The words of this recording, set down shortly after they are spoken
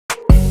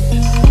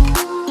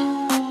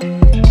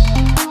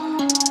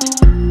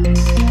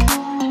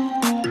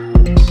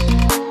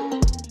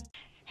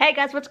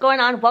guys, what's going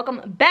on? Welcome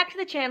back to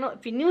the channel.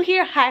 If you're new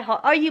here, hi, how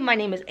are you? My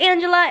name is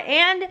Angela,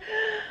 and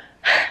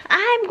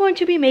I'm going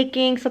to be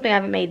making something I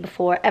haven't made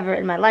before ever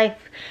in my life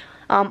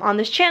on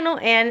this channel,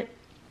 and I'm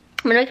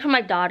gonna make it for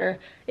my daughter.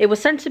 It was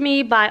sent to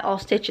me by All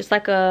Stitch. It's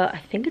like I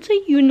think it's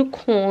a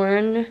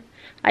unicorn.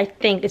 I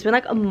think it's been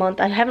like a month.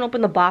 I haven't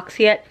opened the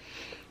box yet.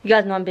 You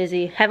guys know I'm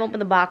busy. Haven't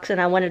opened the box,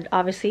 and I wanted to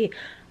obviously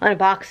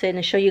unbox it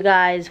and show you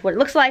guys what it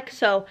looks like.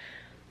 So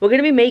we're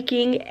gonna be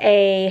making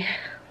a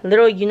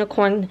little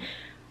unicorn.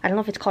 I don't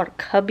know if it's called a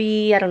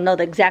cubby. I don't know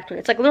the exact one.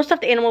 It's like a little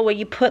stuffed animal where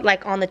you put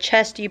like on the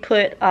chest, you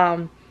put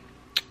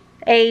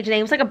age,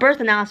 name. It's like a birth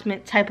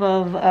announcement type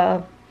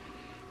of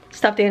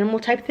stuffed animal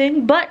type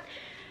thing. But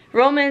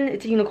Roman,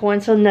 it's a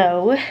unicorn, so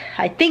no.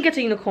 I think it's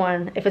a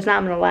unicorn. If it's not,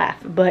 I'm gonna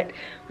laugh. But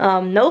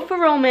no for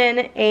Roman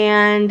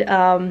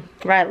and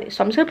Riley.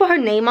 So I'm just gonna put her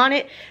name on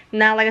it.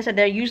 Now, like I said,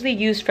 they're usually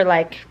used for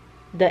like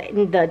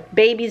the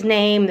baby's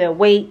name, their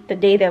weight, the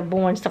day they're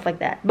born, stuff like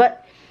that.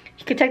 But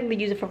you can technically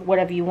use it for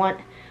whatever you want.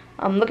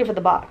 I'm looking for the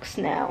box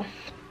now.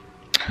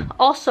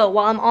 Also,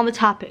 while I'm on the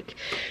topic,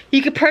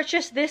 you can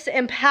purchase this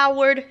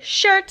empowered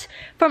shirt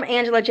from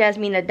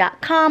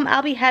AngelaJasmina.com.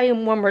 I'll be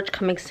having more merch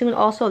coming soon.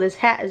 Also, this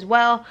hat as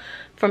well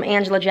from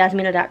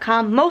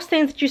AngelaJasmina.com. Most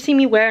things that you see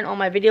me wearing on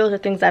my videos are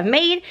things I've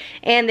made,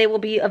 and they will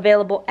be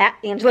available at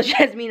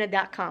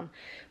AngelaJasmina.com.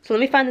 So let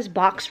me find this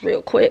box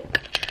real quick.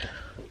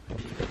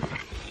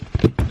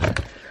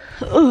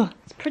 Ugh,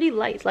 it's pretty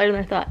light. It's lighter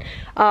than I thought.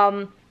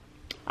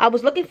 I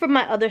was looking for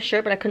my other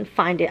shirt, but I couldn't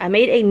find it. I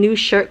made a new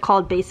shirt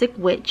called Basic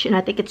Witch, and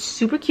I think it's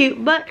super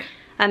cute, but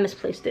I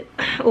misplaced it.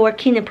 Or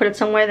Keenan put it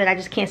somewhere that I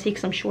just can't see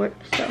because I'm short.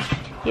 So,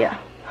 yeah.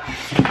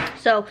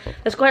 So,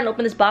 let's go ahead and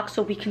open this box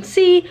so we can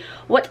see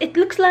what it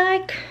looks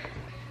like.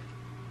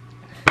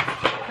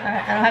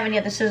 Alright, I don't have any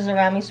other scissors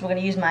around me, so we're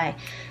going to use my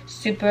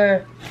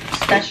super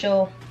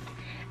special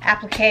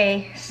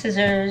applique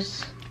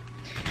scissors.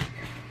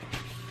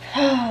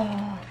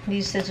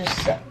 These scissors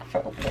suck for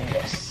opening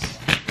this.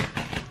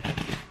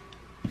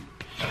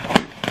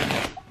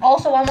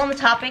 Also, while I'm on the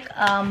topic,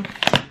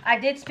 I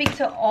did speak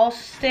to All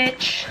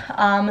Stitch.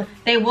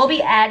 They will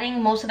be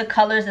adding most of the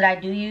colors that I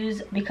do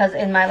use, because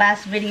in my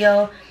last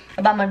video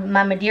about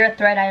my Madeira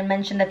thread, I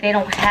mentioned that they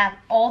don't have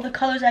all the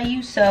colors I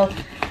use. So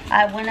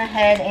I went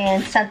ahead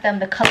and sent them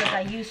the colors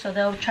I use, so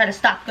they'll try to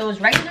stock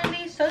those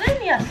regularly. So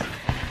then, yes,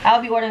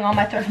 I'll be ordering all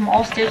my thread from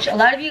All Stitch. A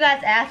lot of you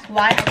guys asked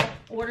why I don't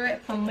order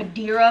it from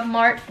Madeira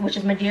Mart, which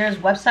is Madeira's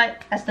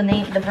website. That's the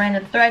name, the brand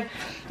of the thread.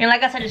 And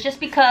like I said, it's just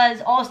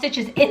because All Stitch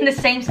is in the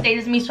same state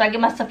as me, so I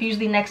get my stuff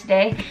usually next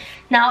day.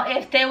 Now,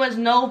 if there was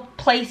no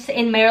place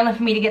in Maryland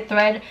for me to get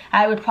thread,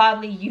 I would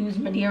probably use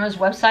Madeira's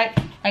website.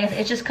 Like I said,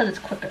 it's just because it's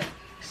quicker.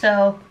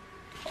 So,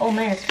 oh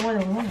man, it's more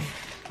than one.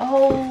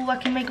 Oh, I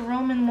can make a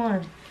Roman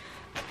one.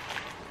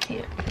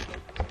 Here.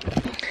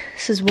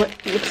 This is what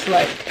it looks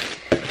like.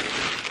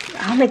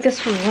 I'll make this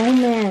for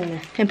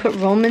Roman and put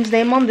Roman's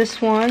name on this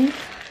one.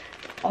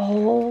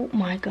 Oh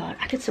my god,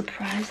 I could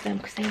surprise them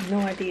because they have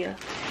no idea.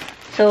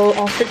 So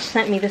All Stitch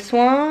sent me this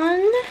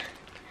one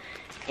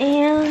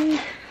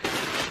and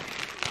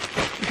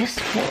this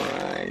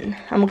one.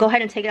 I'm gonna go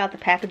ahead and take it out the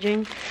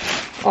packaging.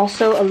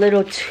 Also a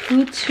little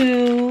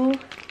tutu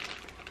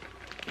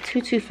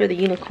for the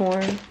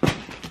unicorn,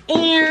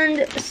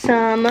 and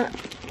some,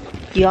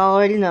 y'all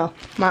already know,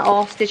 my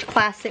All Stitch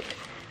classic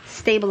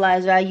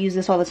stabilizer. I use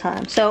this all the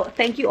time. So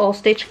thank you, All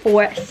Stitch,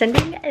 for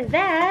sending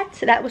that.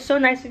 That was so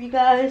nice of you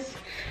guys.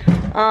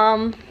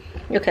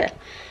 Okay,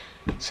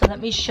 so let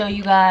me show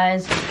you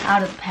guys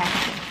out of the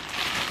packaging.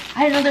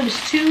 I didn't know there was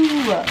two.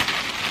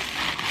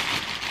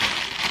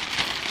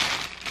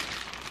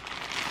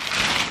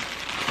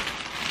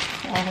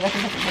 Oh, I forgot to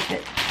look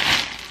it.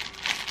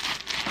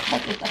 I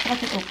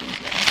forgot it opens.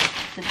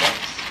 Yeah, it does.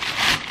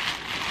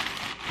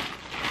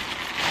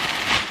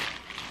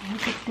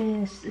 Look at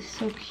this. It's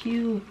so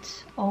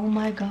cute. Oh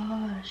my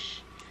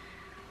gosh.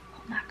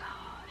 Oh my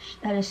gosh.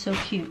 That is so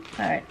cute.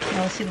 Alright,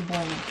 now let's see the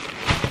boring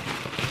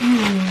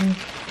one.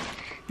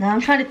 Now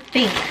I'm trying to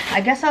think.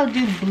 I guess I'll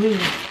do blue.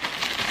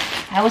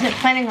 I wasn't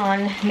planning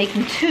on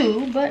making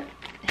two, but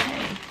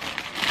hey.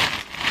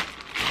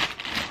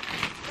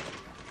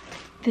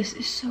 This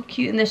is so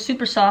cute. And they're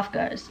super soft,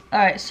 guys.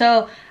 Alright,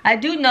 so I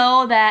do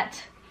know that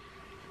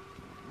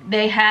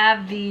they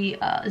have the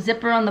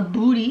zipper on the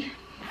booty.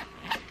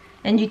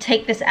 And you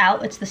take this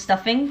out, it's the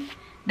stuffing.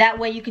 That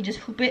way you can just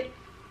hoop it.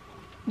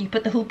 You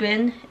put the hoop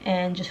in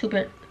and just hoop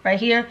it right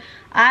here.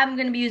 I'm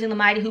gonna be using the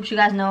Mighty Hoops. You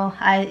guys know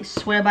I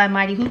swear by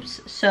Mighty Hoops.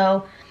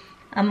 So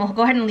I'm gonna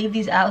go ahead and leave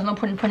these out. I'm gonna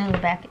put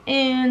it back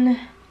in.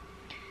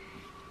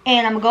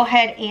 And I'm gonna go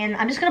ahead and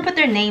I'm just gonna put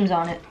their names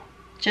on it.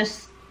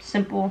 Just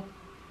simple.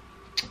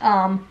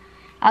 I'll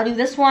do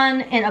this one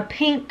in a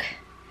pink.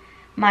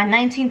 My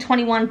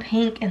 1921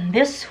 pink, and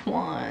this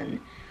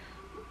one.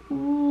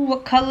 Ooh,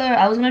 what color?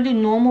 I was gonna do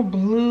normal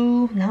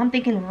blue. Now I'm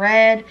thinking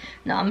red.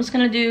 No, I'm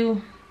gonna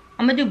do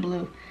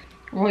blue.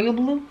 Royal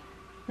blue.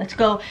 Let's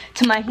go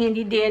to my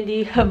handy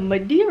dandy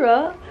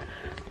Madeira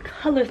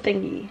color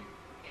thingy.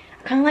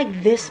 I kind of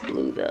like this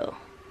blue though.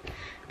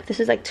 But this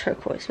is like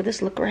turquoise. Would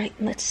this look right?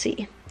 Let's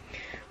see.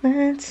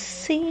 Let's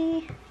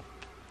see.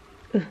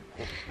 Ugh.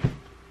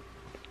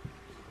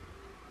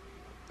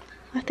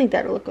 I think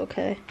that'll look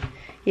okay.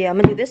 Yeah, I'm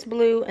gonna do this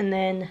blue, and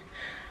then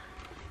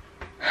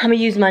I'm gonna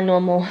use my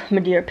normal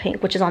Madeira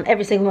pink, which is on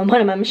every single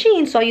one of my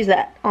machines, so I'll use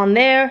that on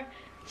there.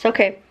 So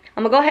okay,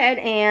 I'm gonna go ahead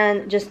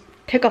and just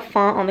pick a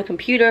font on the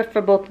computer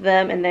for both of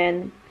them, and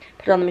then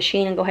put it on the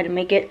machine and go ahead and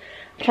make it.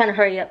 I'm trying to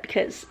hurry up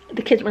because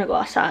the kids want to go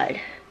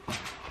outside.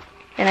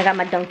 And I got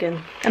my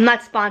Dunkin'. I'm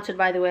not sponsored,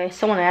 by the way.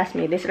 Someone asked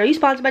me. They said, are you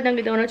sponsored by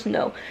Dunkin' Donuts?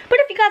 No. But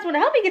if you guys want to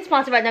help me get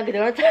sponsored by Dunkin'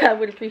 Donuts, I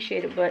would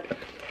appreciate it. But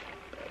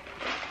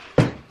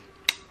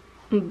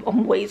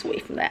I'm ways away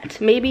from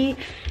that. Maybe,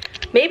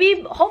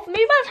 hopefully,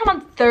 maybe by the time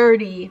I'm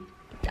 30,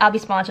 I'll be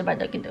sponsored by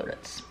Dunkin'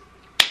 Donuts.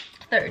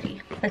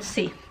 30. Let's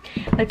see.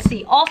 Let's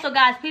see. Also,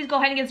 guys, please go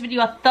ahead and give this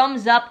video a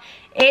thumbs up.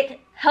 It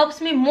helps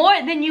me more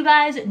than you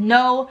guys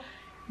know.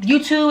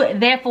 YouTube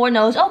therefore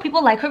knows, oh,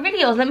 people like her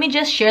videos. Let me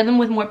just share them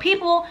with more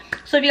people.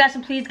 So if you guys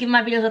can please give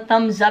my videos a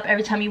thumbs up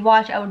every time you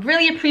watch, I would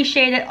really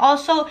appreciate it.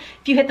 Also,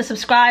 if you hit the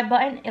subscribe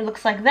button, it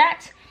looks like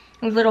that.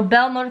 With a little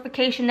bell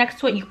notification next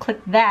to it, you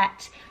click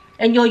that.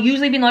 And you'll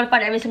usually be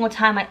notified every single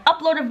time I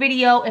upload a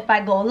video, if I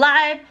go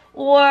live,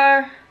 or,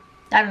 I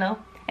don't know,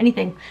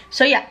 anything.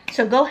 So yeah,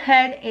 so go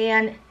ahead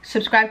and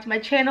subscribe to my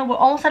channel. We're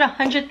almost at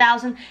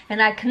 100,000,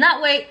 and I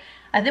cannot wait.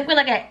 I think we're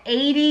like at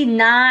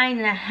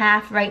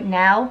 89.5 right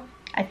now.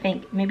 I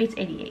think maybe it's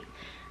 88.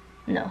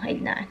 No,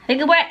 89. I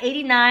think we're at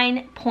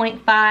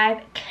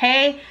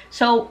 89.5K.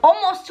 So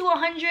almost to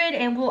 100,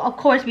 and we'll of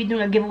course be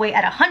doing a giveaway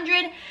at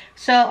 100.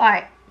 So all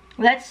right,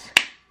 let's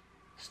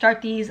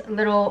start these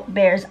little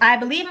bears. I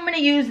believe I'm gonna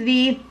use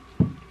the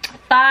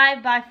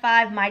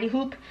 5x5 mighty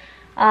hoop.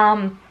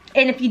 And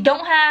if you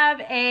don't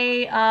have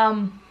a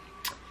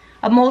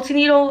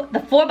multi-needle, the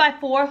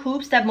 4x4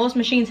 hoops that most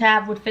machines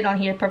have would fit on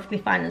here perfectly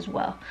fine as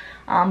well.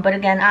 But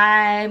again,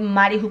 I'm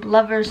mighty hoop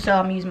lover, so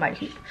I'm using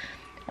mighty hoop.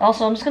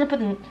 Also, I'm just gonna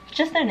put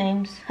just their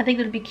names. I think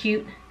it would be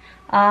cute.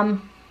 All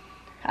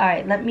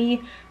right, let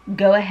me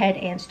go ahead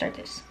and start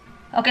this.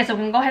 Okay, so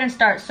we can go ahead and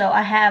start. So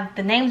I have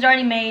the names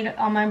already made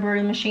on my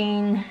embroidery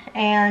machine,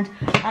 and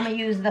I'm gonna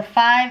use the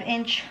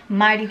 5-inch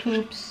mighty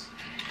hoops.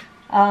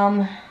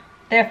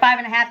 They're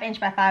 5.5 inch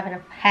by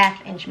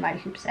 5.5 inch mighty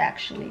hoops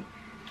actually.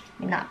 Let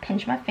me not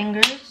pinch my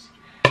fingers.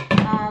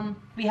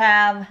 We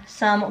have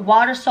some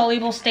water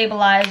soluble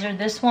stabilizer.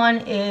 This one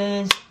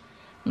is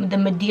the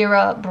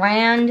Madeira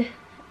brand,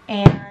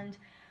 and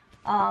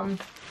I'm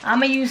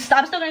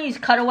still gonna use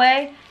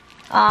cutaway,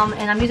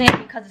 and I'm using it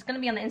because it's gonna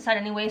be on the inside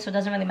anyway, so it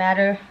doesn't really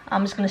matter.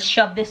 I'm just gonna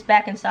shove this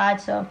back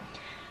inside. So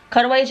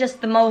cutaway is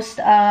just the most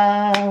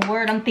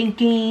word I'm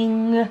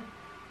thinking,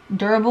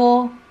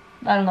 durable.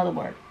 I don't know the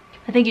word.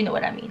 I think you know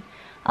what I mean.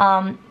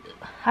 I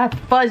have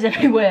fuzz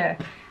everywhere.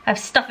 I have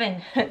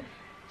stuffing.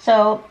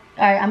 So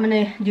all right, I'm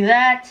gonna do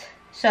that.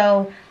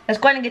 So let's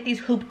go ahead and get these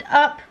hooped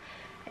up,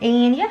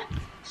 and yeah,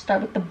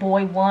 start with the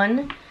boy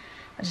one.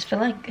 I just feel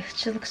like it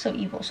just looks so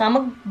evil, so I'm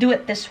gonna do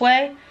it this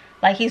way.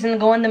 Like he's gonna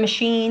go in the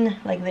machine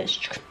like this,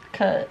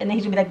 and then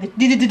he's gonna be like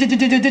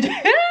this.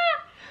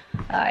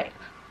 All right,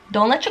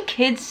 don't let your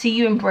kids see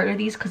you embroider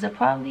these, because they'll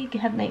probably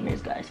have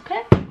nightmares, guys.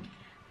 Okay.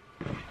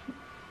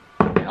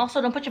 And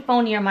also, don't put your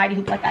phone near a mighty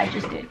hoop like I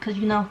just did, because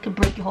you know it could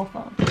break your whole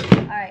phone.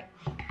 All right,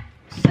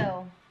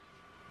 so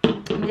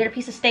I'm gonna get a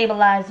piece of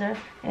stabilizer,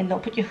 and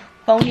don't put your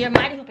phone near a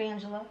mighty hoop,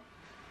 Angela.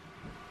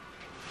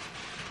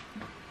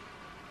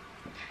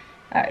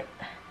 All right,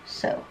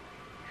 so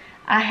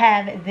I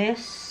have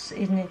this,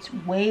 and it's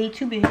way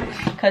too big,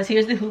 because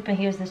here's the hoop and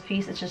here's this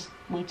piece. It's just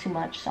way too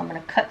much, so I'm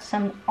gonna cut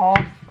some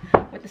off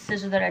with the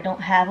scissors that I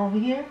don't have over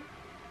here.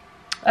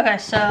 Okay,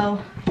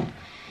 so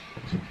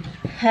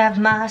have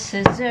my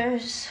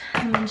scissors.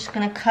 I'm just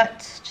gonna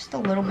cut just a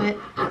little bit.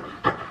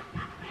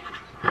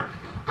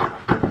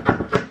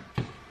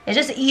 It's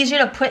just easier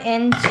to put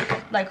in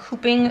like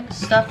hooping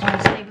stuff when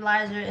the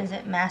stabilizer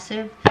isn't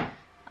massive.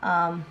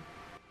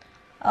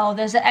 Oh,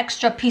 there's an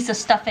extra piece of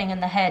stuffing in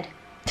the head.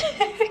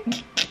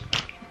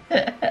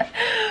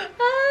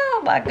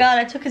 Oh my god,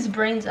 I took his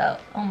brains out.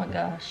 Oh my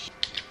gosh.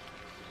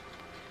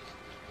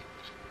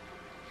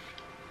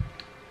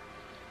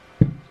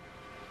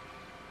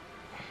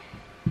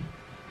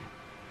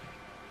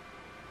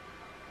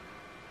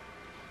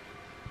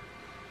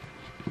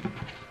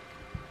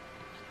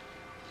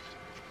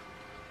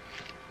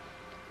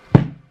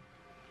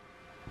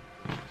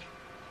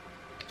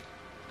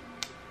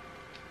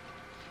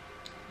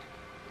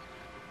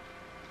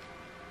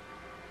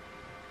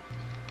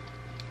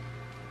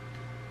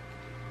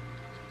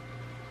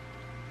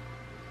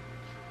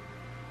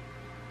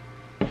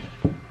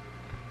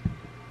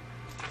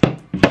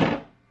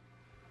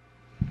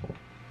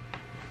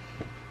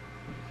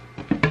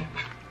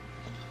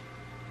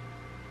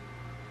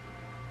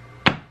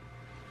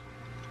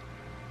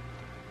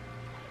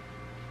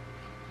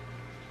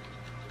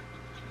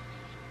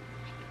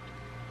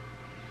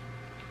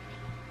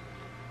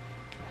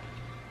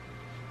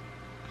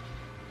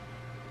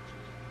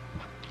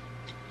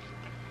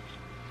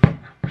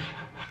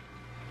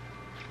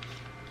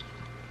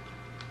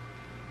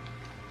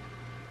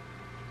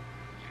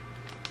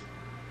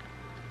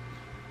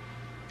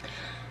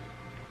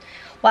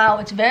 Wow,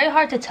 it's very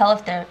hard to tell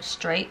if they're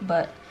straight,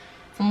 but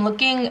from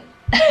looking,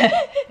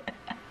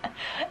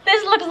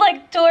 this looks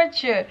like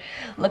torture.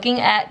 Looking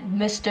at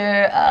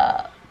Mr.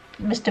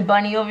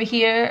 Bunny over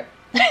here.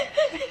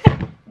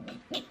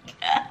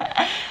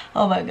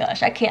 Oh my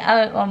gosh, I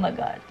can't. Oh my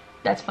god,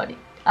 that's funny.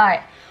 All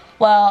right,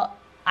 well,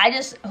 I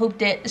just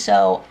hooped it,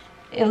 so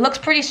it looks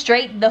pretty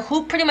straight. The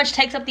hoop pretty much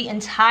takes up the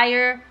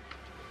entire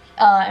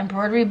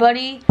embroidery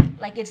buddy.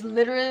 Like, it's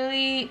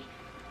literally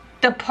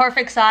the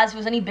perfect size. If it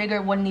was any bigger,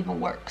 it wouldn't even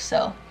work.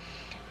 So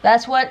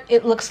that's what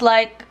it looks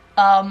like.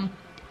 And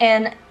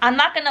I'm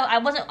not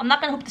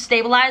gonna hoop the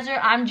stabilizer.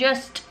 I'm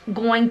just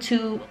going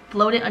to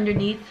float it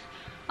underneath,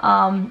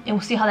 and we'll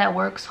see how that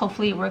works.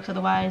 Hopefully it works,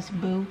 otherwise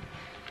boo.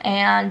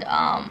 And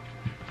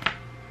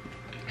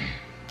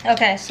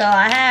okay, so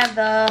I have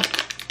the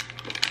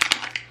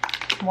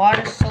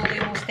water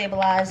soluble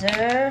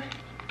stabilizer,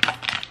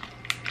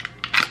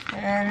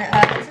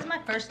 and this is my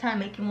first time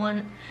making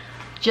one.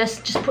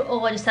 Just put,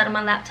 oh, I just had it on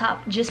my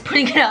laptop, just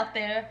putting it out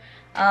there.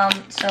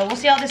 So we'll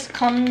see how this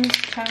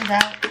turns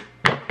out.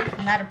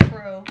 I'm not a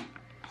pro,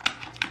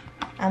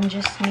 I'm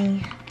just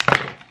me.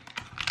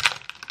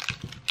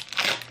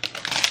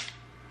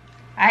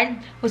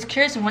 I was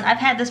curious when I've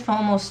had this for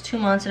almost 2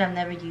 months and I've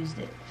never used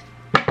it.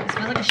 It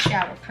smells like a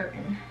shower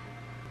curtain.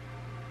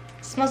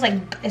 It smells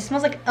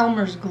like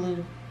Elmer's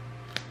glue.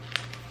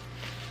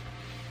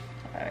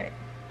 Alright.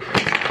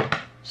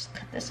 Just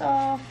cut this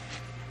off.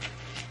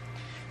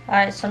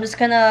 Alright, so I'm just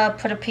gonna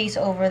put a piece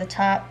over the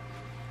top.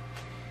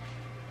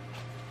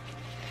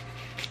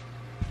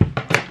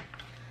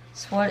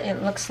 That's what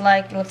it looks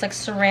like. It looks like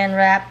saran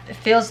wrap. It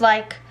feels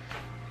like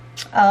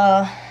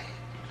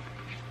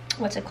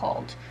what's it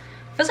called?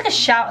 It feels like a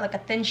shower, like a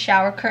thin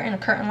shower curtain, a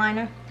curtain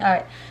liner.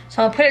 Alright,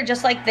 so I'm gonna put it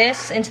just like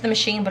this into the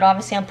machine, but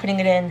obviously I'm putting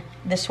it in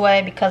this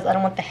way because I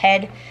don't want the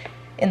head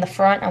in the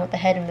front, I want the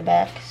head in the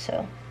back. So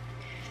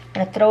I'm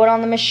gonna throw it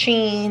on the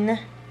machine,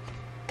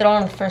 throw it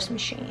on the first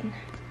machine.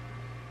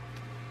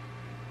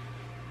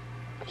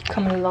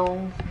 Coming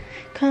along,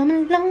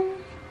 and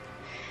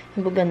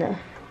we're gonna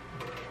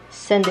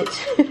send it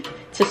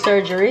to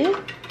surgery.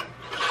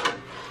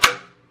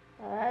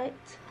 Alright.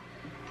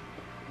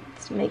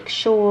 Make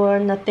sure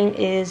nothing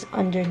is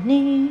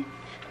underneath.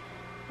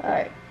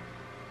 Alright,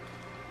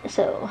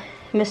 so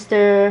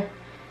Mr.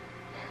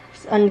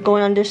 is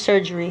going under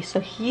surgery, so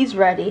he's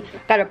ready.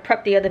 Gotta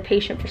prep the other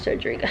patient for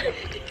surgery,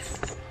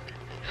 guys.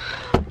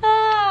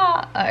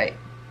 Alright,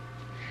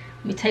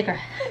 let me take her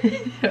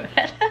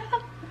head out.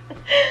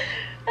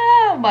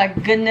 Oh my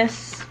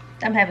goodness,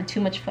 I'm having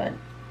too much fun.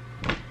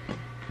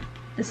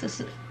 This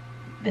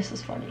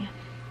is funny.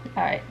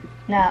 Alright,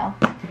 now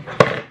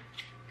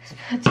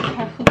let's put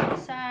our hoop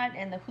inside,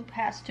 and the hoop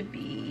has to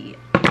be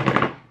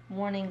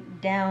warning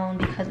down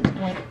because it's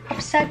going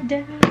upside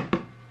down.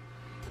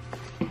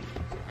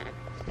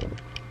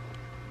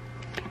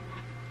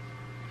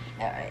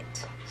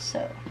 Alright,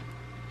 so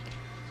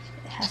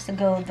it has to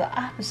go the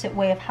opposite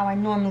way of how I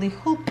normally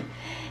hoop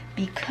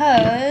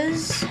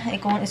because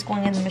it's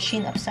going in the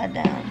machine upside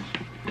down.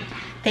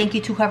 Thank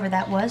you to whoever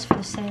that was for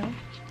the sale.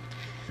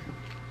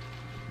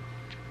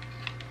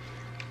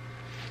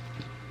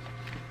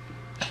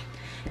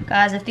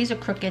 Guys, if these are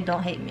crooked,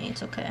 don't hate me.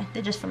 It's okay.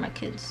 They're just for my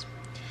kids.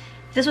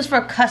 If this was for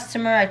a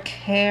customer, I'd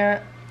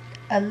care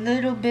a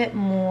little bit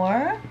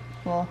more.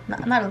 Well,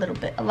 not a little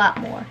bit, a lot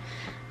more.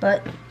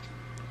 But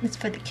it's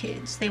for the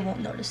kids. They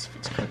won't notice if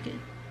it's crooked.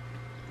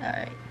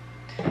 Alright.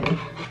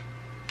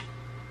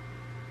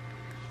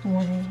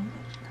 Warning.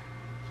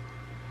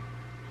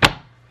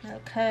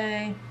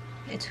 Okay.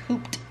 It's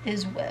hooped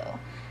as well.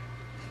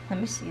 Let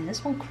me see. Is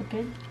this one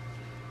crooked?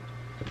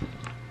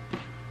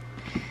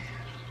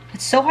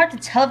 It's so hard to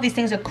tell if these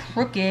things are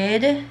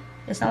crooked.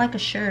 It's not like a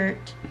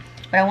shirt,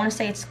 but I want to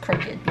say it's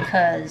crooked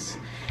because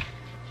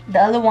the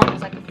other one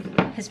was like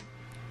his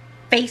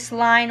face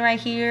line right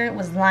here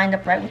was lined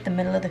up right with the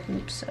middle of the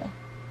hoop, so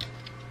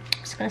I'm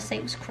just gonna say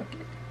it was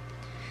crooked.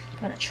 I'm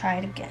gonna try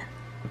it again.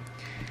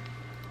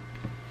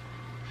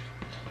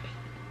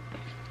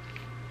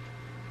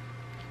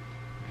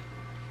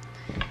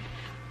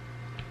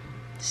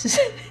 This is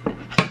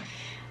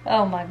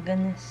oh my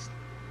goodness.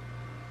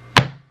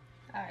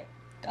 Alright.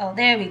 Oh,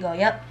 there we go.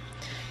 Yep.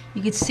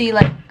 You can see,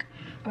 like,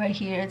 right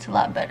here, it's a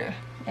lot better.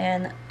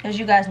 And as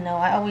you guys know,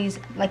 I always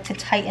like to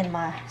tighten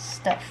my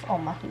stuff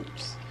on my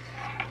hoops.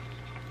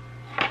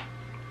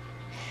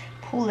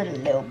 Pull it a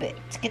little bit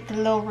to get the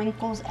little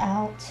wrinkles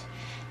out.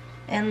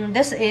 And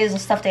this is a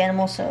stuffed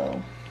animal,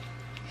 so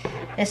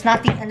it's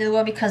not the end of the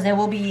world because there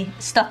will be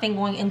stuffing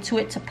going into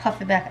it to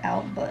puff it back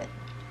out, but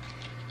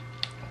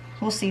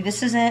we'll see.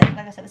 This isn't,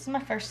 like I said, this is my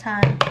first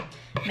time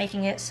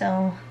making it,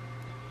 so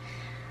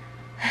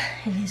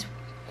it is.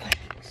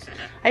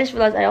 I just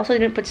realized I also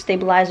didn't put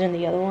stabilizer in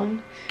the other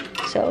one.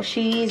 So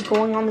she's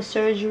going on the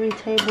surgery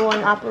table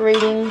and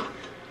operating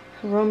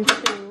room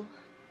 2.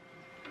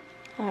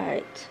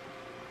 Alright.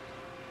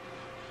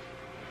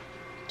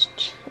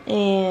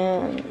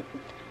 And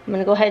I'm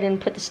gonna go ahead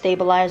and put the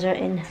stabilizer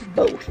in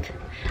both.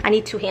 I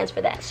need 2 hands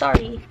for that,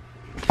 sorry.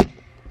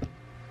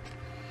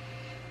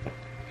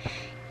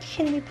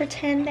 Can we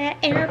pretend that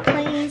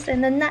airplanes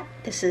and the night?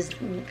 This is,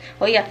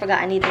 oh yeah, I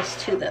forgot I need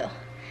this too though.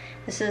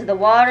 This is the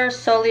water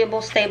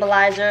soluble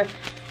stabilizer.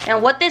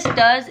 And what this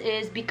does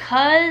is,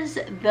 because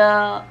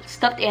the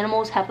stuffed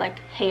animals have like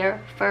hair,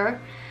 fur,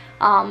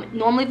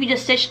 normally if you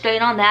just stitch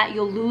straight on that,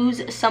 you'll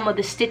lose some of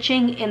the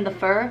stitching in the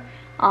fur.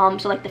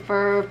 So like the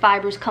fur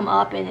fibers come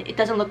up and it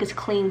doesn't look as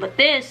clean. But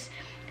this,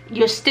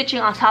 you're stitching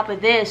on top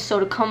of this, so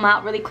to come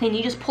out really clean,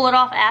 you just pull it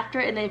off after,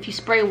 and then if you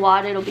spray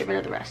water, it'll get rid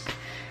of the rest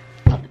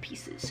of the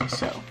pieces.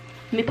 So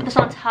let me put this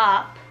on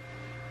top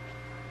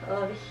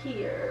of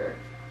here.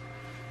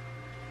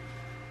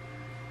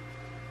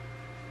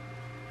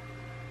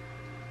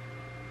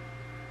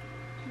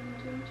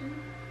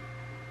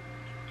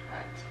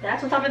 Alright,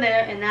 that's on top of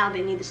there, and now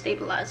they need the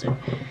stabilizer.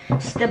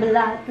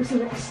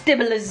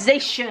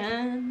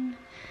 Stabilization.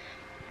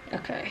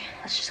 Okay,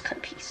 let's just cut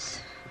a piece.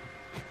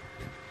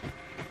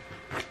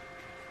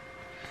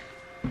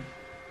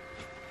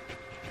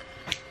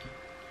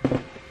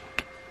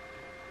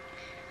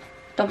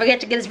 Don't forget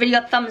to give this video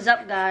a thumbs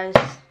up, guys.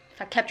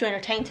 If I kept you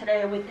entertained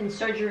today with in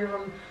surgery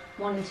room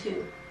 1 and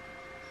 2.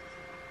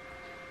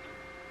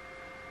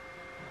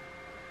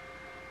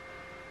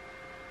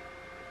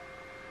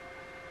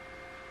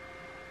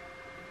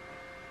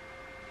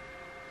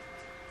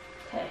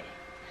 Okay.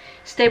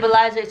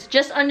 Stabilizer, it's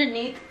just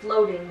underneath,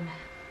 floating.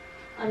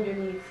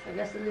 Underneath, I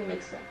guess it doesn't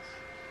make sense.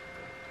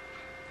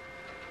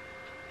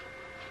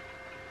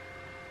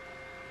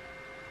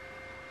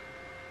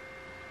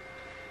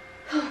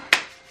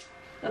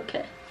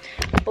 Okay,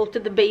 both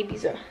of the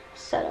babies are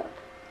set up.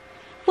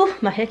 Whew,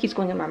 my hair keeps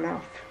going in my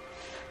mouth.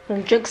 I'm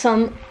gonna drink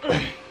some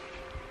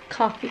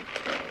coffee.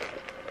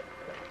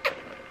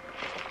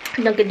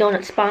 Dunkin'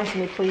 Donuts, sponsor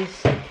me,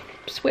 please. I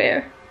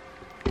swear.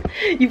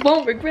 You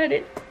won't regret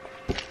it.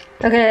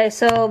 Okay,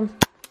 so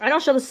I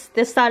don't show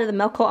this side of the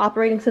Melco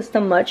operating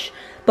system much,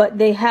 but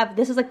they have,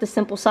 this is like the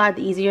simple side,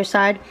 the easier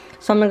side.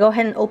 So I'm gonna go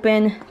ahead and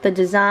open the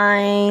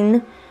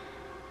design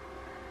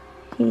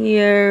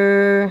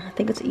here. I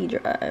think it's E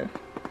drive.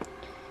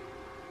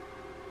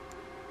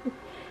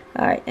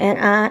 Alright, and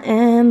I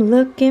am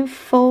looking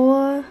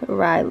for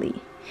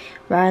Riley.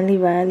 Riley.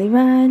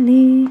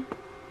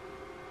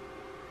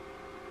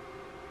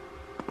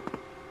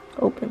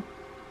 Open.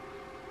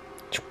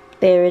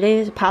 There it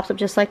is. It pops up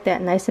just like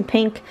that. Nice and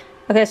pink.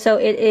 Okay, so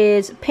it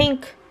is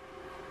pink.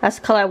 That's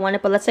the color I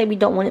wanted. But let's say we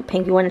don't want it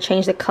pink. We want to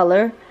change the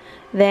color.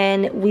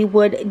 Then we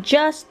would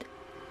just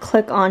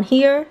click on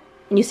here.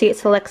 And you see it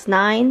selects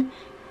 9.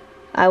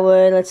 I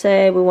would, let's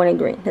say we wanted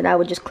green. Then I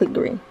would just click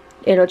green.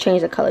 It'll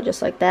change the color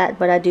just like that,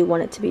 but I do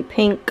want it to be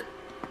pink,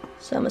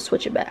 so I'm gonna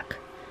switch it back,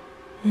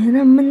 and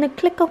I'm gonna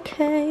click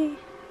OK.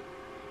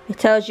 It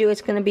tells you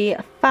it's gonna be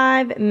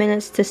 5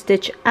 minutes to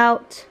stitch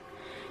out,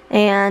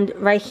 and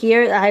right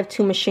here I have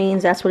 2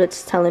 machines. That's what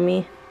it's telling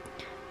me.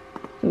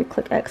 Let me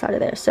click X out of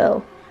there.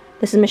 So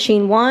this is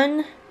machine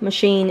 1,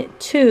 machine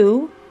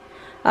 2.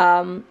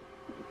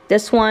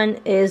 This one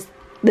is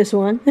this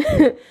one.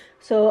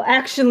 So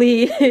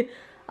actually.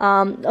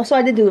 So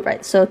I did do it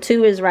right. So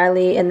 2 is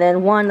Riley, and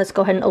then 1, let's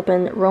go ahead and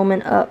open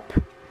Roman up.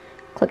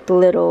 Click the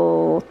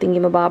little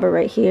thingy-mabobber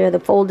right here, the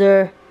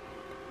folder,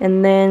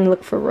 and then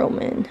look for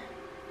Roman.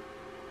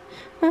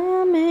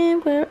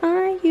 Roman, where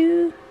are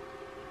you?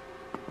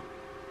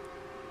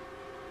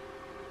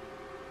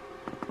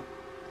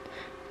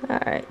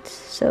 Alright,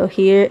 so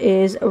here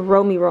is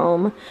Romy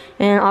Rome,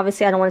 and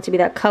obviously I don't want it to be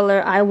that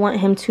color. I want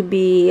him to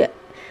be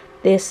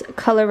this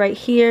color right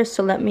here,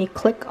 so let me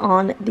click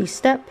on the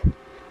step.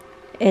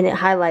 And it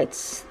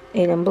highlights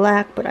it in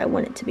black, but I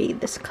want it to be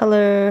this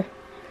color.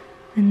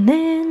 And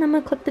then I'm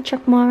gonna click the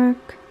check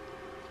mark.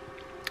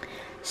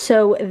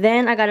 So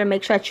then I gotta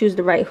make sure I choose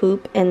the right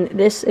hoop, and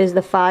this is the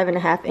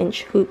 5.5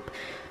 inch hoop.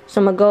 So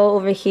I'm gonna go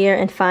over here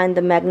and find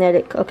the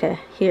magnetic. Okay,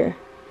 here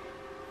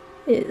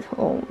is,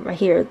 oh, right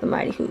here are the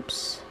mighty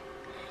hoops.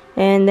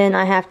 And then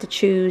I have to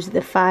choose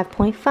the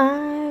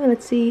 5.5.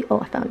 Let's see.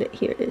 Oh, I found it.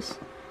 Here it is.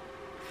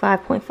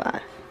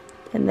 5.5.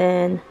 And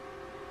then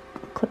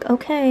click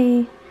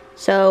OK.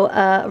 So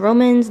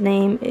Roman's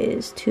name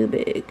is too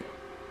big.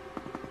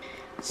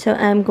 So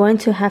I'm going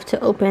to have to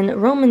open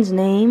Roman's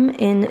name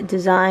in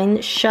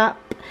Design Shop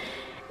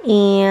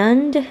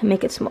and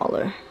make it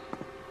smaller.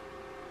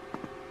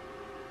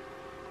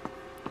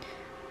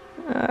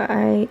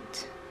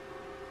 Alright.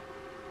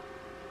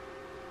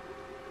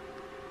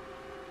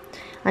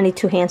 I need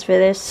 2 hands for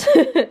this.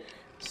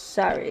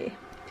 Sorry.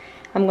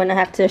 I'm going to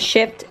have to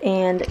shift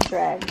and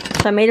drag.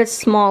 So I made it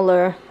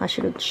smaller. I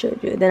should have showed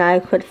you. Then I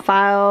could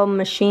file,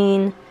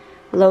 machine,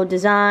 load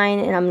design,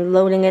 and I'm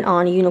loading it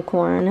on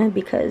Unicorn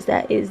because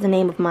that is the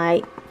name of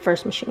my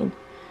first machine.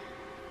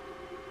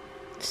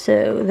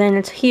 So then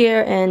it's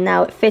here, and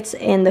now it fits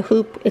in the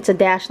hoop. It's a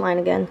dash line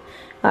again.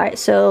 Alright,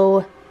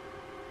 so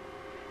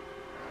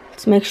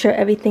let's make sure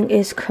everything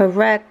is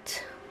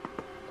correct.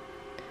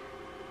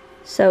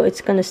 So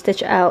it's going to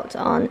stitch out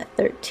on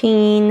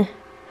 13.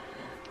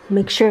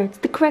 Make sure it's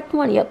the correct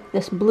one. Yep,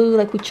 this blue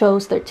like we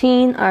chose,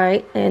 13.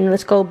 Alright, and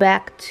let's go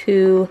back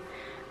to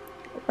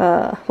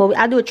well,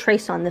 I'll do a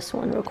trace on this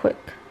one real quick.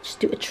 Just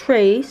do a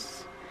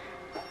trace.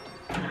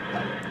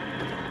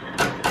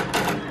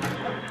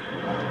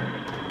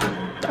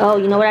 Oh,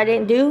 you know what I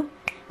didn't do?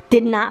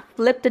 Did not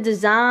flip the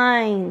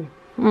design.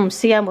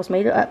 See, I almost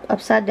made it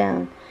upside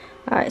down.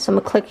 Alright, so I'm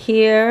going to click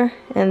here,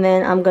 and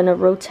then I'm going to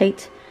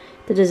rotate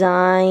the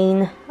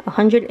design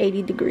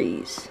 180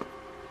 degrees.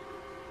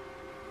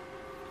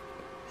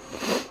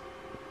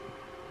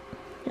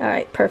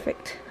 Alright,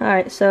 perfect.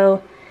 Alright,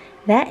 so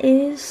that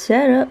is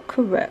set up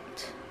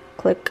correct.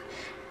 Click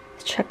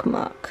the check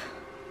mark.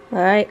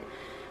 Alright,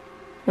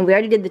 and we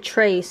already did the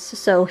trace,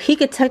 so he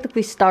could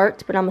technically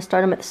start, but I'm going to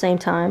start him at the same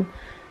time.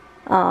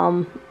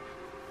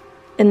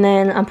 And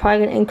then I'm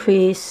probably going to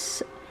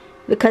increase,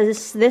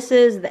 because this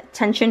is the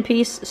tension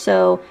piece,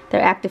 so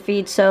they're active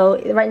feed.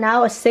 So right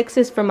now a 6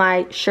 is for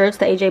my shirts,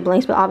 the AJ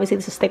Blinks, but obviously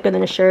this is thicker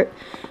than a shirt,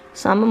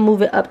 so I'm gonna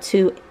move it up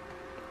to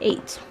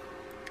 8.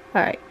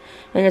 All right,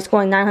 and it's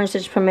going 900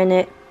 stitches per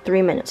minute,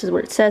 3 minutes is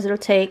what it says it'll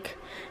take.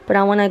 But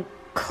I want to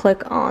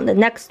click on the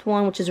next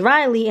one, which is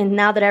Riley, and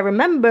now that I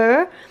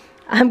remember,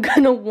 I'm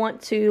gonna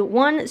want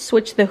to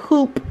switch the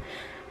hoop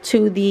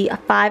to the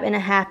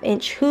 5.5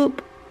 inch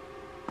hoop.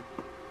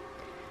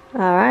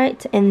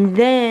 Alright, and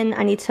then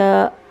I need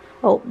to,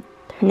 oh,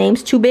 her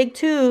name's too big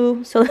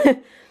too, so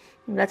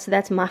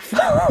that's my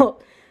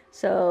fault.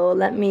 So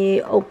let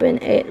me open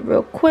it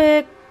real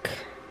quick.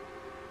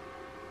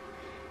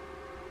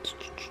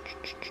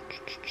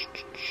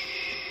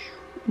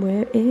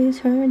 Where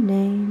is her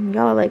name?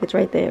 Y'all, like, it's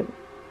right there.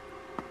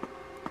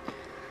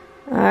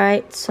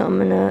 Alright, so I'm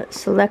gonna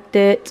select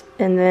it,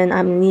 and then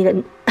I'm gonna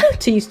need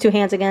to use 2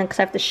 hands again because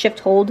I have to shift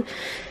hold.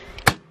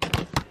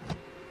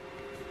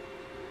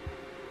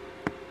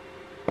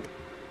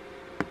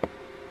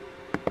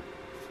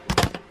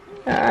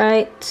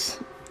 Alright,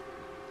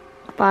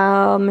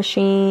 file,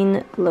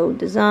 machine, load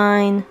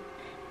design,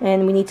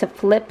 and we need to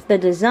flip the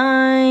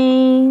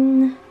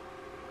design.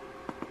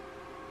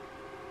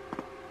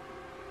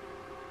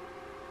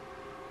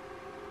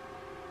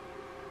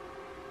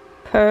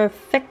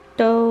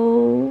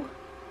 Perfecto.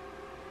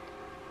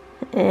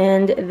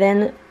 And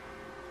then,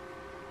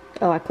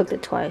 oh, I clicked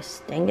it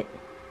twice. Dang it.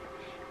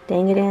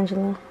 Dang it,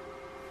 Angela.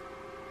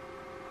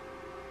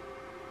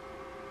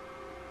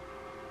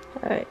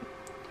 Alright.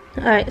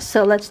 Alright,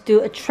 so let's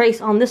do a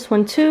trace on this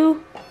one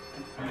too.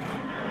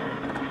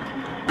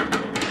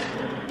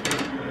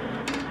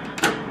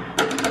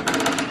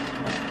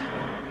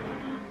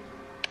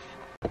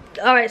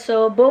 Alright,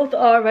 so both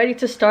are ready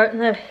to start,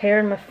 and I have hair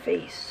in my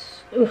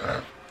face.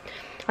 Ugh.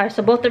 Alright,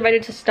 so both are ready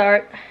to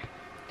start.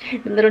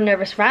 I'm a little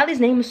nervous.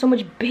 Riley's name is so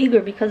much bigger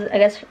because I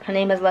guess her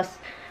name has less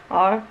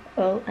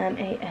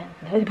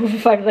R-O-M-A-N. Those are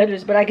 5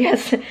 letters, but I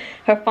guess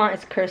her font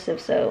is cursive,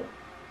 so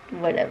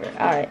whatever.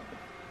 Alright.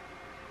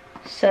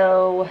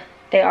 So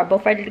they are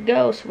both ready to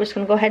go, so we're just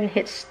gonna go ahead and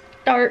hit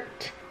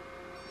start.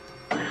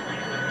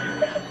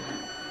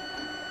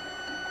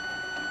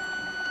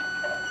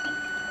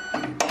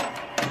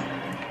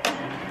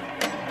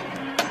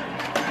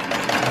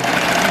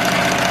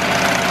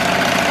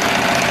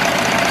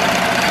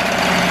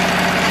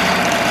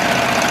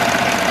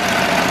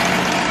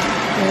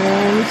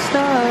 And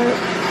start.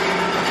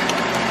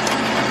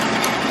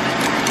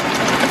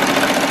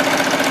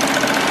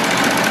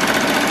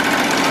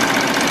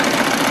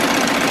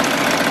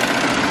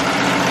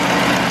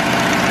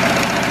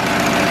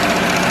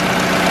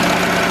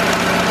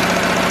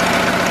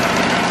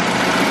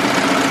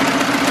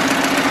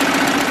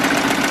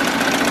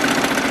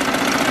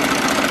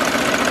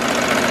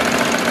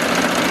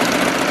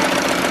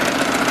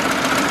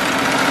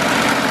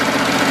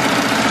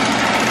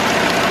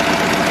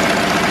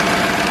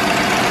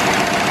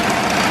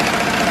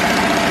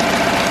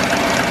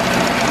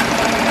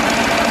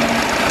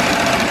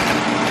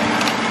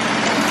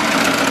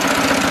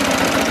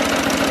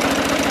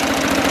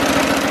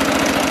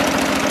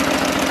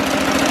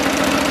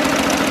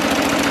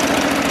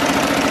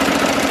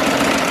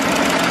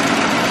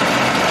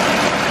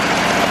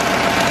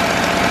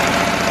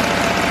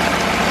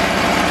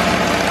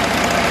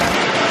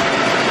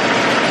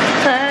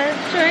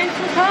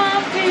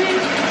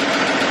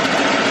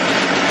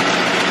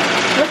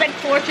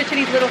 To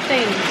these little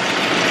things.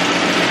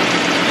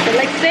 They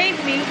like save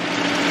me.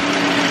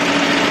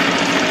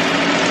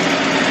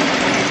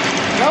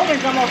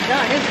 Roman's almost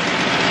done. His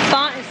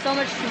font is so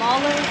much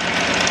smaller.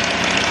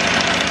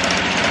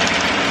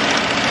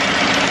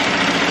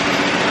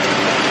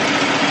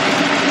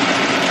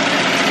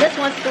 This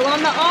one's still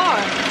on the R.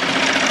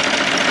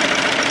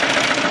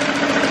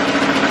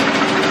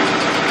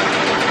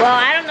 Well,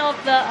 I don't know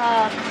if the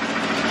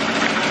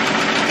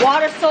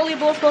water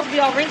soluble is supposed to be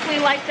all wrinkly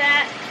like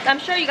that. I'm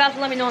sure you guys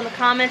will let me know in the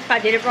comments if I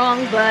did it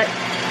wrong, but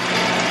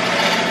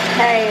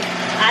hey,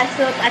 I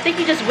think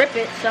you just rip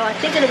it, so I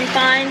think it'll be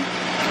fine.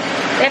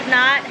 If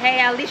not,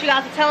 hey, at least you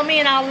guys will tell me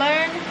and I'll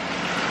learn.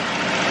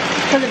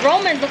 Because the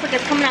Romans look like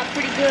it's coming out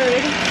pretty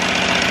good.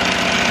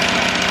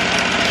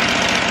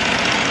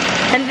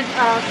 And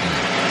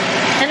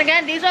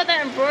again, these are the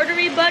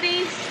embroidery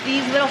buddies,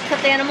 these little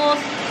stuffed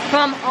animals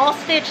from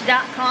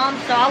allstitch.com,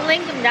 so I'll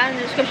link them down in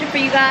the description for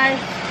you guys.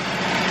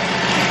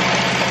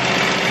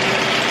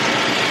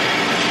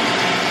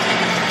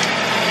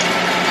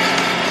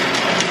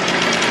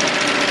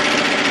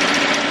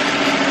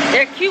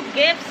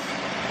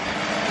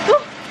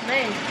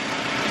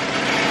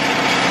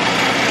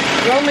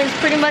 Roman's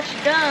pretty much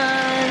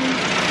done.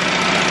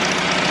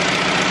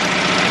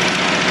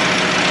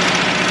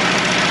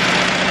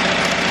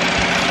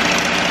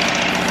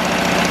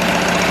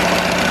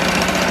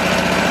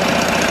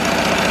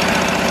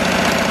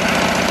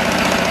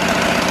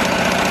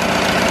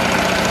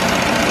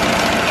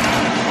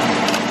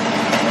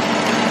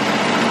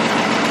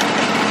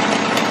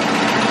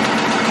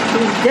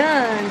 He's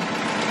done.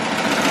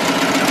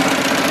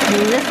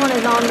 And this one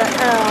is on the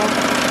L.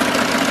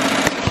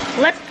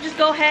 Let's just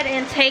go ahead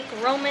and take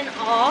Roman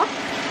off.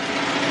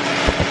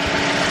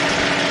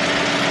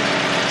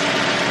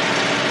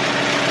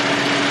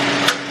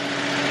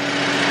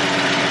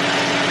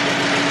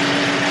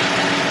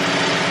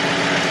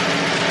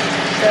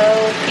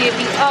 So here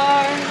we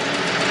are.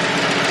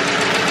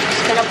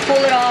 Just gonna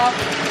pull it off.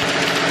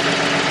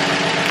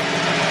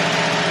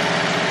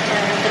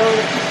 And throw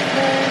the piece of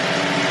wood.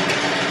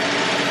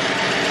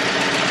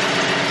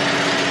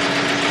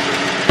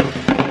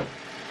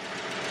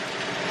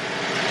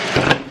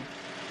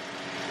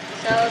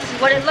 So this is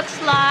what it looks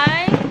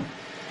like.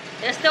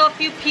 There's still a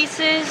few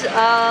pieces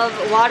of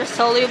water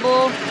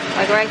soluble,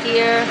 like right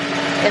here,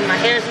 and my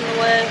hair's in the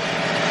way.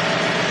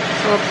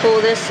 So I'll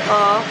pull this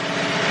off.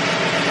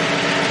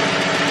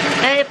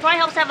 And it probably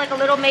helps to have like a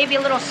little, maybe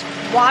a little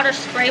water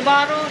spray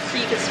bottle so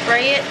you can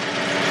spray it.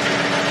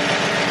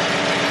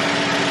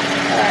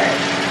 Alright,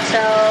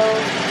 so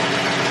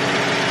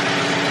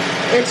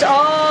it's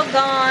all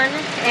gone,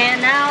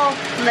 and now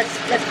let's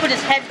put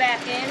his head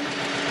back in.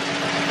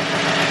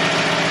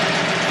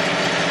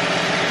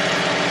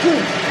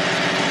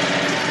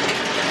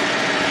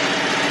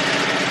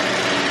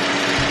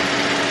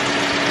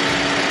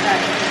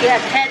 Alright, he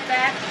has head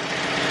back.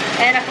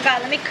 And I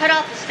forgot, let me cut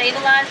off the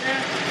stabilizer.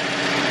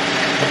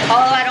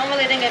 Although I don't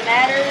really think it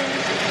matters,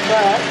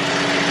 but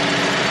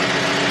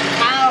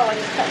ow, I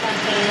just cut my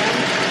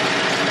hand.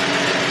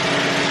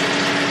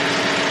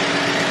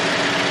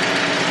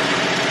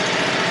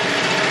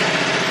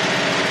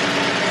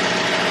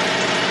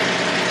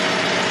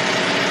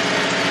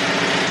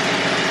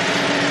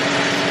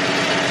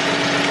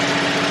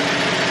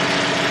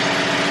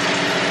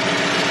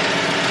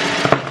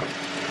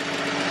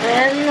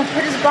 And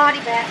put his body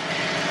back.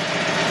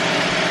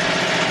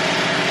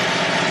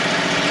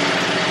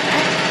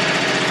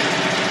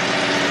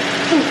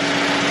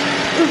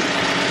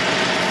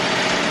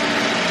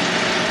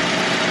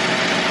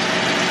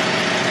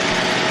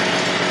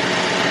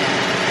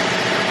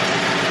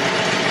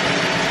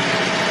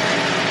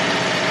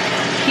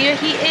 Here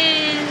he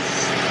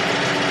is.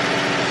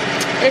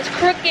 It's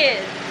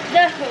crooked.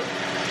 No.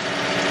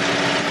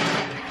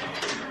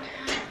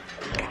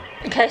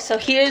 Okay, so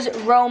here's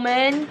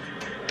Roman.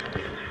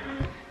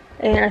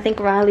 And I think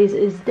Riley's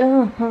is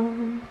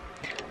done.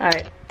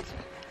 Alright.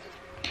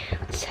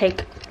 Let's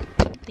take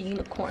the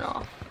unicorn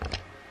off.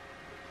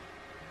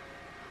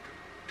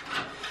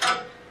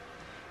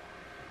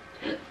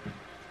 Let's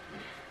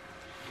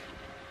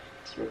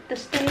rip the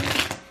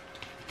stake.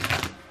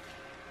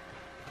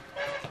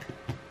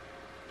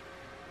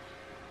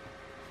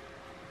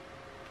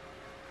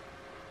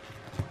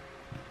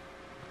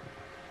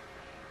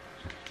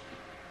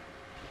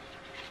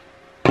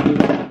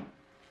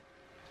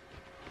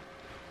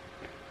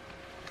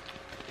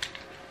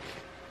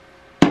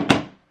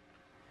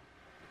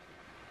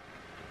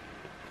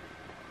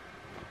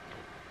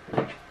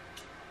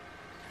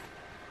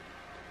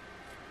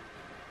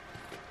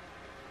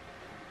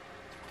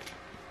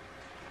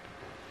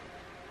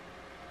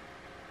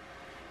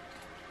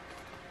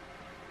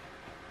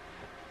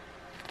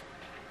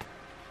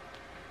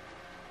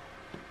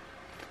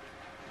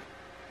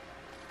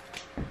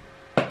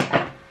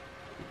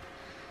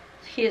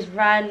 Here's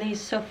Riley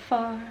so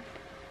far.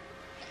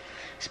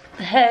 Let's put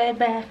the head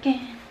back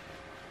in.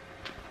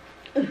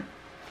 Ooh,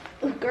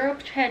 ooh, girl,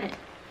 put your head in.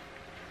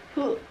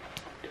 Hoo,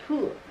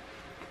 hoo,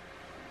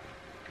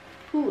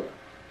 hoo,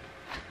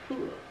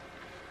 hoo.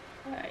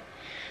 Alright,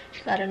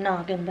 she got her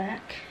noggin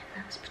back.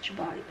 Now let's put your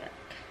body back.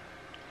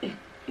 Ooh,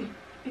 ooh,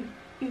 ooh,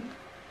 ooh.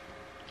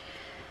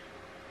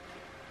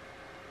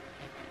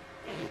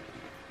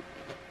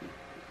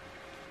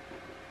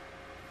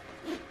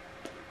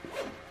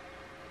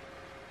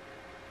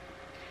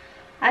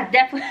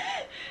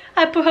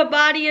 I put her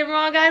body in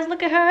wrong, guys.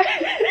 Look at her.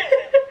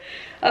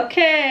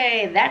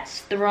 Okay,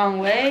 that's the wrong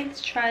way.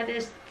 Let's try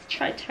this. Let's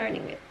try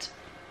turning it.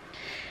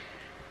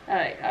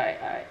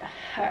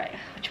 Alright.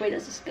 Which way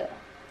does this go?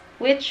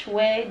 Which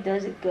way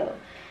does it go?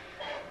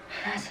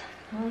 That's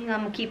I'm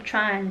gonna keep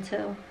trying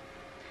to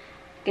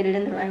get it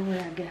in the right way,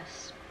 I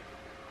guess.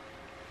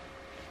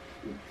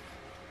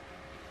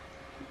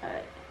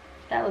 Alright,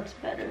 that looks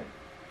better.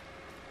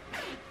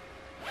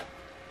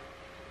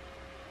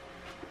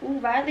 Ooh,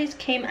 Riley's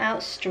came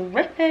out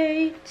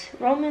straight.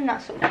 Roman,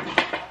 not so much.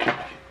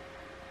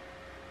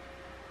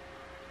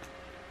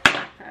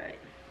 Alright.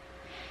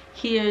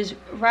 Here's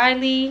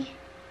Riley.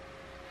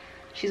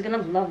 She's gonna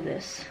love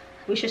this.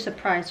 We should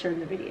surprise her in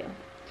the video.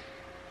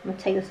 I'm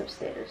gonna take this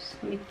upstairs.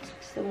 Let me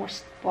still more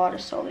water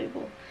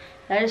soluble.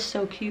 That is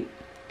so cute.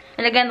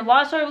 And again, the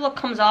water soluble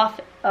comes off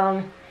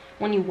when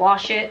when you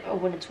wash it or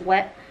when it's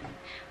wet.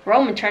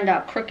 Roman turned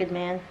out crooked,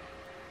 man.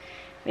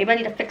 Maybe I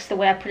need to fix the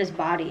way I put his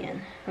body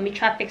in. Let me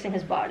try fixing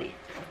his body.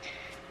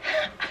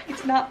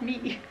 It's not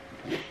me.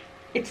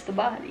 It's the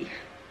body.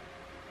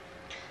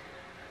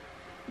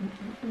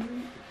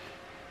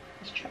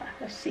 Let's try.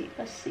 Let's see.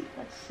 Let's see.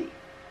 Let's see.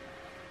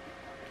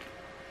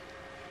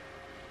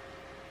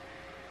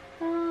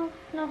 Oh,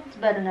 no, it's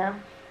better now.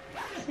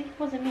 See, it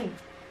wasn't me.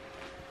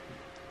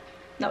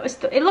 No,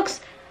 it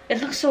looks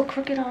so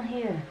crooked on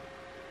here.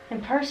 In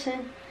person,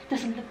 it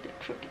doesn't look that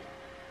crooked.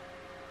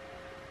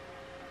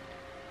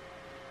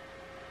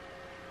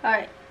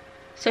 Alright.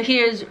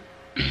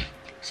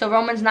 So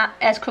Roman's not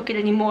as crooked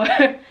anymore.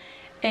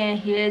 And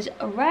here's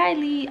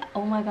Riley.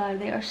 Oh my god,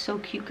 they are so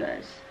cute,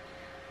 guys.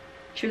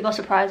 Should we go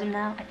surprise them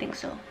now? I think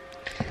so.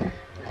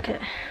 Okay.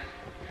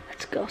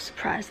 Let's go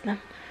surprise them.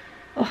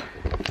 Oh.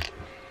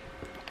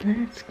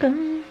 Let's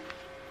go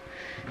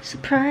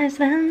surprise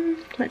them.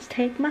 Let's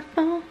take my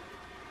phone.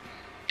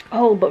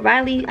 Oh, but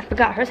Riley, I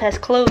forgot, hers has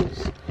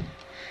clothes.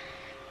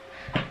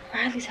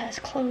 Riley's has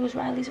clothes.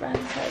 Riley's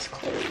has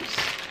clothes.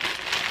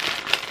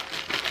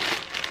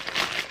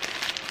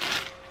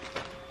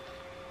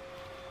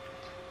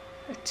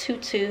 A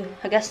tutu.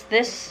 I guess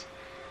this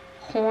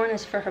horn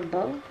is for her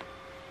bow.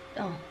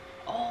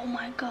 Oh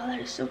my god, that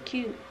is so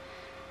cute.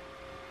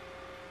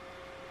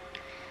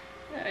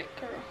 Alright,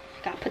 girl.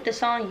 I gotta put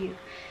this on you.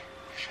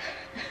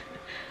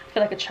 I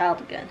feel like a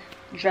child again,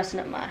 dressing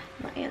up my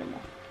animal.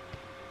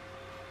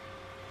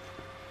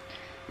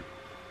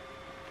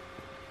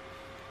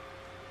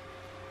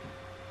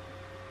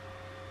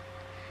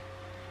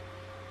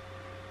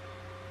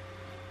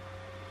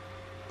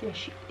 There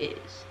she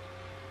is.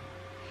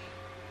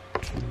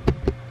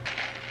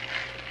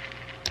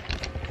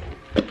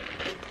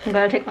 I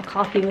gotta take my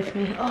coffee with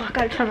me. Oh, I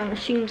gotta turn my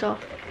machines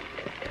off.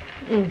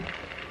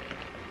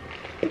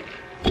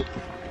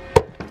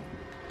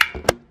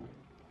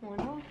 One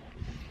off.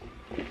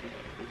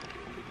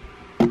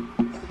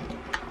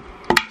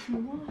 Two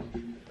off.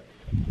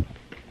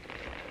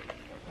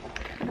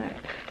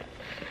 Alright.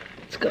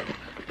 Let's go.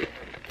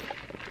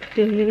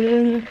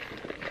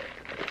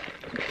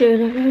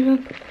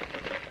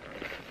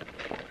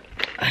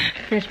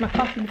 Finish my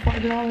coffee before I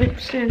get all the way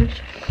upstairs.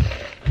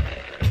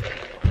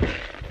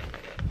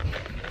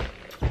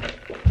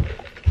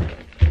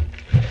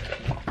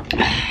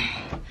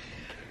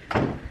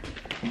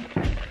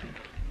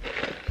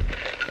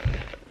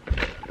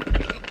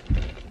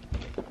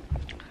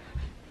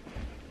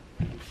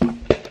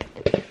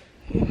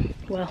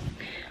 Well,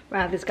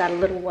 Riley's got a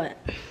little wet.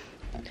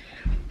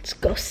 Let's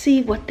go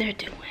see what they're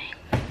doing.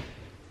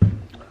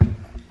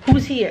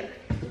 Who's here?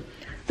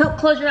 No,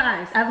 close your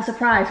eyes. I have a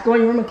surprise. Go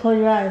in your room and close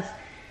your eyes.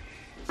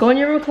 Go in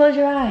your room and close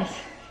your eyes.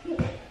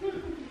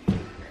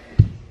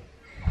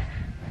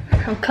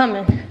 I'm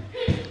coming.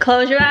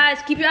 Close your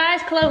eyes. Keep your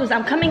eyes closed.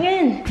 I'm coming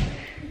in.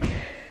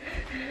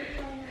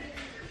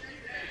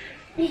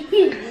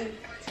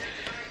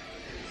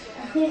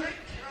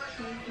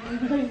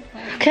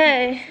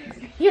 Okay.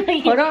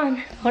 Hold on.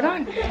 Hold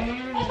on.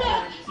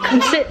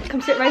 Come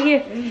sit right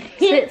here.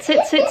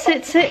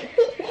 Sit.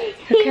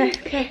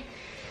 Okay.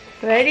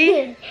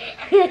 Ready?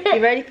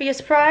 You ready for your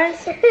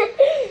surprise?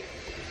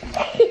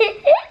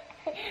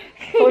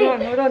 Hold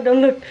on,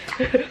 don't look.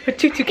 Her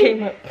tutu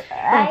came up.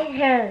 I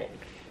heard.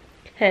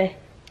 Hey.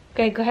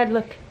 Okay, go ahead,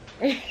 look.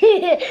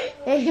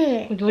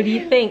 What do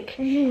you think?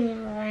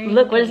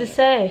 Look, what does it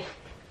say?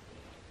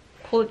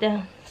 Pull it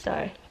down.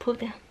 Sorry, pull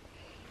it down.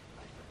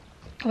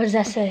 What does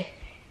that say?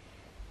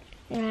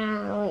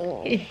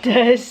 It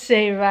does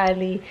say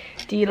Riley.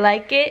 Do you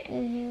like it?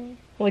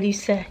 What do you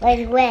say?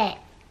 It's wet.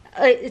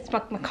 It's my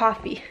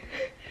coffee.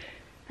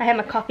 I had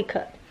my coffee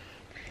cup.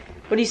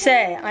 What do you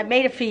say? I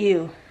made it for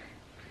you.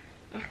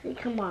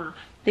 Come off.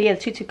 Yeah, the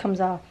tutu comes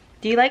off.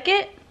 Do you like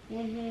it?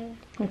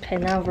 Okay,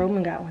 now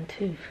Roman got one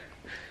too.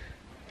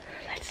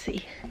 Let's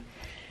see.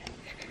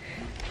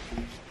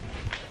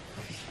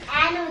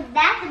 I know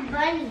that's a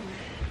bunny.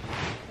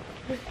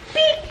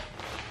 Beep.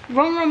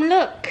 Roman,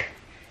 look.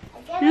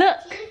 Look.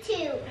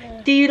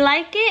 Do you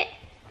like it?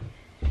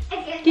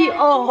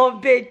 Oh,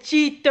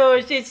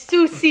 bechitos, it's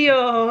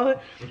sucio.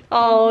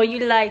 Oh,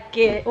 you like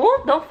it.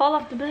 Oh, don't fall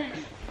off the bed.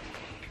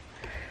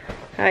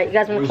 Alright, you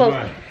guys want to close?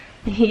 Mine?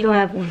 You don't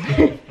have one.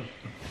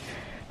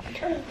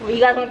 Well, you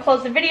guys want to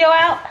close the video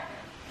out?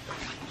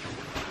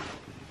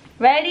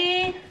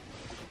 Ready?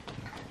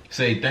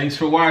 Say thanks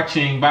for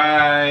watching.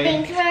 Bye.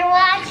 Thanks for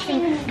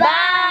watching.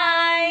 Bye.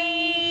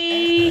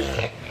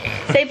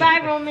 Say bye,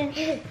 Roman.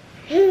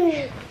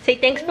 Say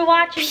thanks for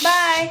watching.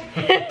 Bye.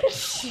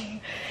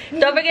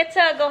 Don't forget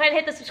to go ahead and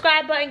hit the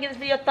subscribe button. Give this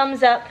video a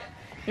thumbs up.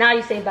 Now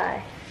you say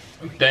bye.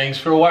 Thanks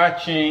for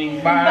watching.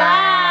 Bye.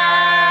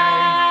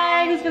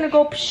 Bye. He's gonna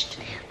go. Psht.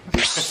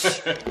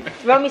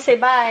 Romy, say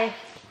bye.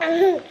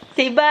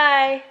 Say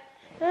bye.